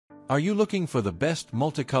Are you looking for the best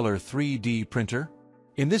multicolor 3D printer?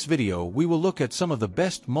 In this video, we will look at some of the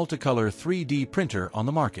best multicolor 3D printer on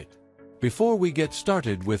the market. Before we get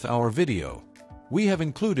started with our video, we have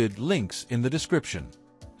included links in the description.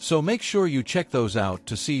 So make sure you check those out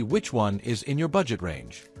to see which one is in your budget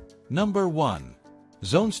range. Number 1.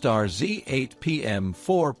 ZONESTAR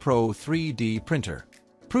Z8PM4 Pro 3D Printer.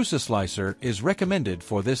 Prusa Slicer is recommended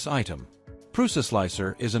for this item. Prusa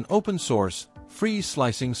Slicer is an open-source, free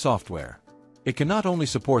slicing software. It can not only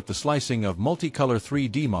support the slicing of multicolor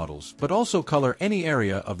 3D models, but also color any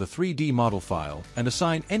area of the 3D model file and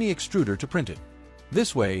assign any extruder to print it.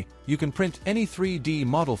 This way, you can print any 3D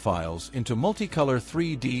model files into multicolor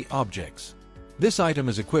 3D objects. This item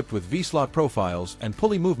is equipped with V-slot profiles and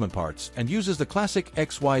pulley movement parts and uses the classic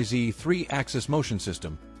XYZ 3-axis motion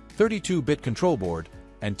system, 32-bit control board,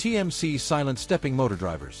 and TMC silent stepping motor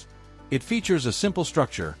drivers. It features a simple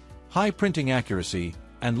structure, high printing accuracy,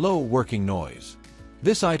 and low working noise.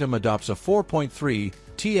 This item adopts a 4.3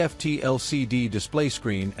 TFT LCD display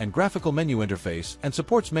screen and graphical menu interface and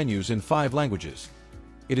supports menus in 5 languages.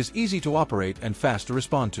 It is easy to operate and fast to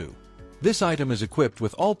respond to. This item is equipped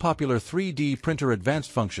with all popular 3D printer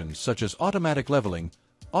advanced functions such as automatic leveling,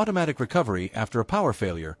 automatic recovery after a power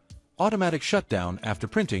failure, automatic shutdown after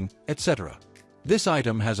printing, etc. This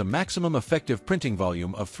item has a maximum effective printing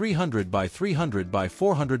volume of 300 by 300 by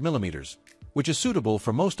 400 millimeters, which is suitable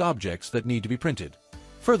for most objects that need to be printed.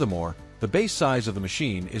 Furthermore, the base size of the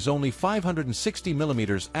machine is only 560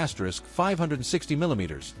 millimeters * 560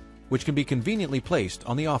 millimeters, which can be conveniently placed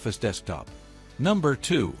on the office desktop. Number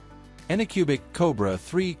 2. ANYCUBIC Kobra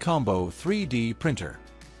 3 Combo 3D Printer.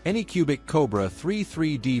 ANYCUBIC Kobra 3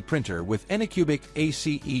 3D Printer with ANYCUBIC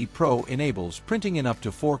ACE Pro enables printing in up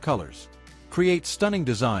to 4 colors. Create stunning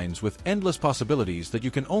designs with endless possibilities that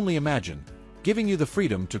you can only imagine, giving you the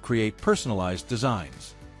freedom to create personalized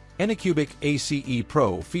designs. ANYCUBIC ACE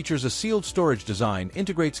Pro features a sealed storage design,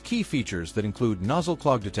 integrates key features that include nozzle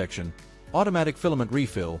clog detection, automatic filament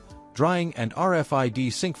refill, drying, and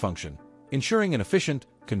RFID sync function, ensuring an efficient,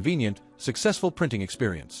 convenient, successful printing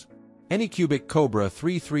experience. ANYCUBIC Kobra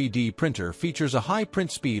 3 3D Printer features a high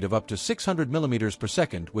print speed of up to 600 millimeters per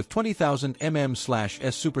second with 20,000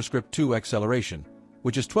 mm/s superscript 2 acceleration,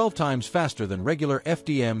 which is 12 times faster than regular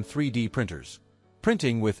FDM 3D printers.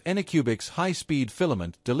 Printing with ANYCUBIC's high-speed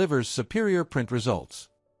filament delivers superior print results.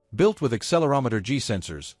 Built with accelerometer G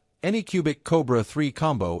sensors, ANYCUBIC Kobra 3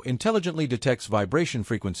 Combo intelligently detects vibration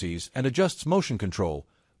frequencies and adjusts motion control,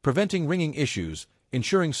 preventing ringing issues,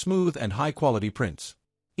 ensuring smooth and high-quality prints.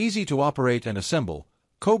 Easy to operate and assemble,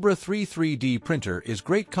 Kobra 3 3D Printer is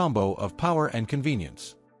great combo of power and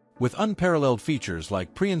convenience. With unparalleled features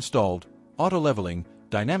like pre-installed, auto-leveling,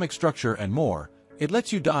 dynamic structure, and more, it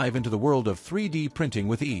lets you dive into the world of 3D printing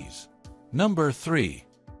with ease. Number 3.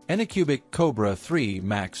 ANYCUBIC Kobra 3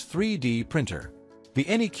 Max 3D Printer. The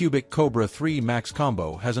ANYCUBIC Kobra 3 Max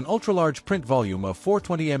combo has an ultra-large print volume of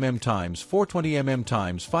 420 mm x 420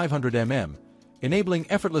 mm x 500 mm, enabling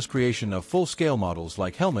effortless creation of full-scale models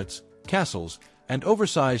like helmets, castles, and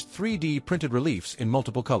oversized 3D printed reliefs in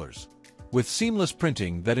multiple colors. With seamless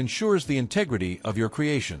printing that ensures the integrity of your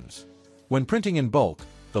creations. When printing in bulk,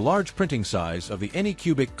 the large printing size of the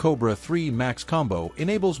ANYCUBIC Kobra 3 Max combo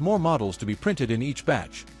enables more models to be printed in each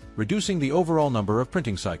batch, reducing the overall number of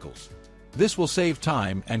printing cycles. This will save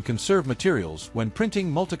time and conserve materials when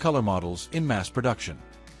printing multicolor models in mass production.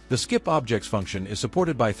 The Skip Objects function is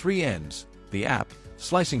supported by 3 ends, the app,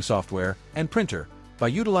 slicing software, and printer. By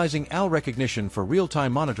utilizing AL recognition for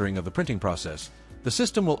real-time monitoring of the printing process, the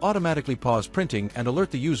system will automatically pause printing and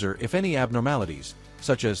alert the user if any abnormalities,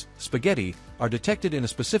 such as spaghetti, are detected in a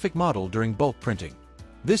specific model during bulk printing.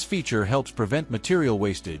 This feature helps prevent material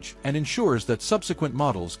wastage and ensures that subsequent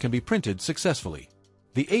models can be printed successfully.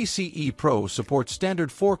 The ACE Pro supports standard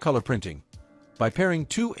 4-color printing. By pairing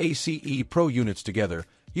 2 ACE Pro units together,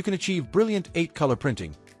 you can achieve brilliant 8-color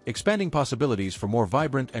printing, expanding possibilities for more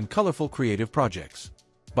vibrant and colorful creative projects.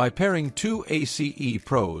 By pairing 2 ACE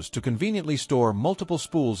Pros to conveniently store multiple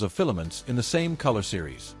spools of filaments in the same color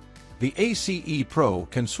series. The ACE Pro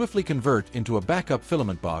can swiftly convert into a backup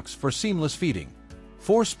filament box for seamless feeding.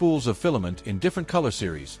 4 spools of filament in different color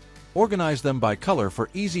series. Organize them by color for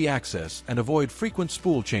easy access and avoid frequent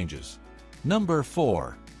spool changes. Number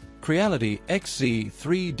 4. Creality XZ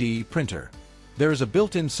 3D Printer. There is a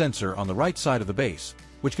built-in sensor on the right side of the base,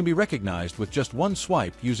 which can be recognized with just one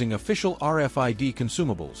swipe using official RFID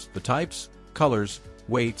consumables. The types, colors,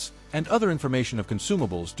 weights, and other information of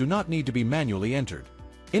consumables do not need to be manually entered.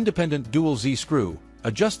 Independent dual Z screw,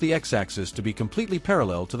 adjust the X-axis to be completely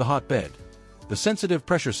parallel to the hot bed. The sensitive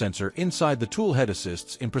pressure sensor inside the tool head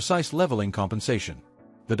assists in precise leveling compensation.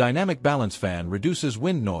 The dynamic balance fan reduces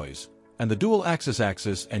wind noise, and the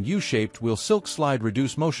dual-axis and U-shaped wheel silk slide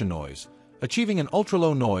reduce motion noise, achieving an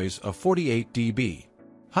ultra-low noise of 48 dB.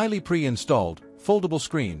 Highly pre-installed, foldable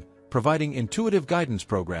screen, providing intuitive guidance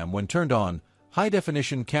program when turned on,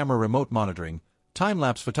 high-definition camera remote monitoring,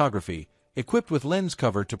 time-lapse photography, equipped with lens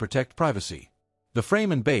cover to protect privacy. The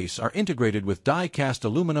frame and base are integrated with die-cast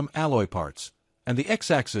aluminum alloy parts, and the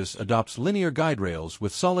X-axis adopts linear guide rails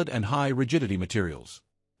with solid and high rigidity materials.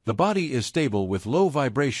 The body is stable with low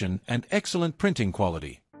vibration and excellent printing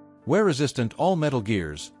quality. Wear-resistant all-metal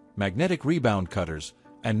gears, magnetic rebound cutters,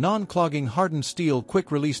 and non-clogging hardened steel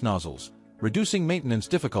quick-release nozzles, reducing maintenance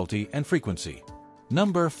difficulty and frequency.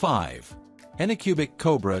 Number 5. ANYCUBIC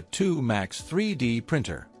Kobra 2 Max 3D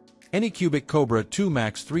Printer. ANYCUBIC Kobra 2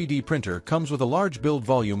 Max 3D Printer comes with a large build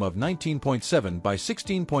volume of 19.7 by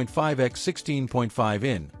 16.5 x 16.5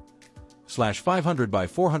 in. 500 by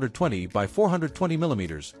 420 by 420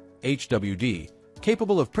 mm, HWD,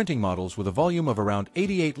 capable of printing models with a volume of around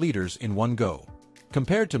 88 liters in one go.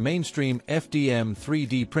 Compared to mainstream FDM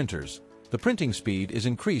 3D printers, the printing speed is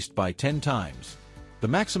increased by 10 times. The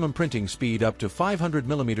maximum printing speed up to 500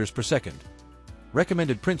 mm per second.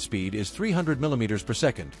 Recommended print speed is 300 mm per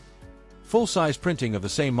second. Full-size printing of the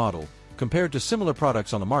same model, compared to similar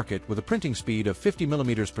products on the market with a printing speed of 50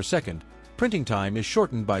 mm per second, printing time is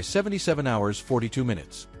shortened by 77 hours 42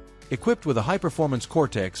 minutes. Equipped with a high-performance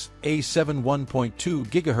Cortex A7 1.2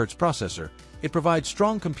 GHz processor, it provides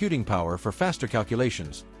strong computing power for faster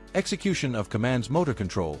calculations, execution of commands motor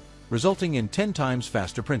control, resulting in 10 times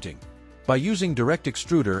faster printing. By using direct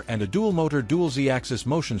extruder and a dual-motor dual Z-axis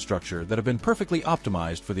motion structure that have been perfectly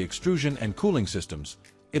optimized for the extrusion and cooling systems,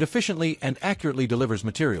 it efficiently and accurately delivers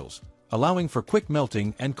materials, allowing for quick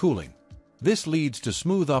melting and cooling. This leads to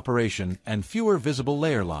smooth operation and fewer visible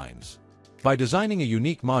layer lines. By designing a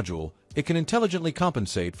unique module, it can intelligently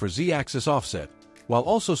compensate for Z-axis offset, while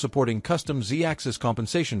also supporting custom Z-axis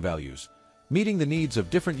compensation values, meeting the needs of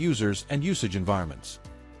different users and usage environments.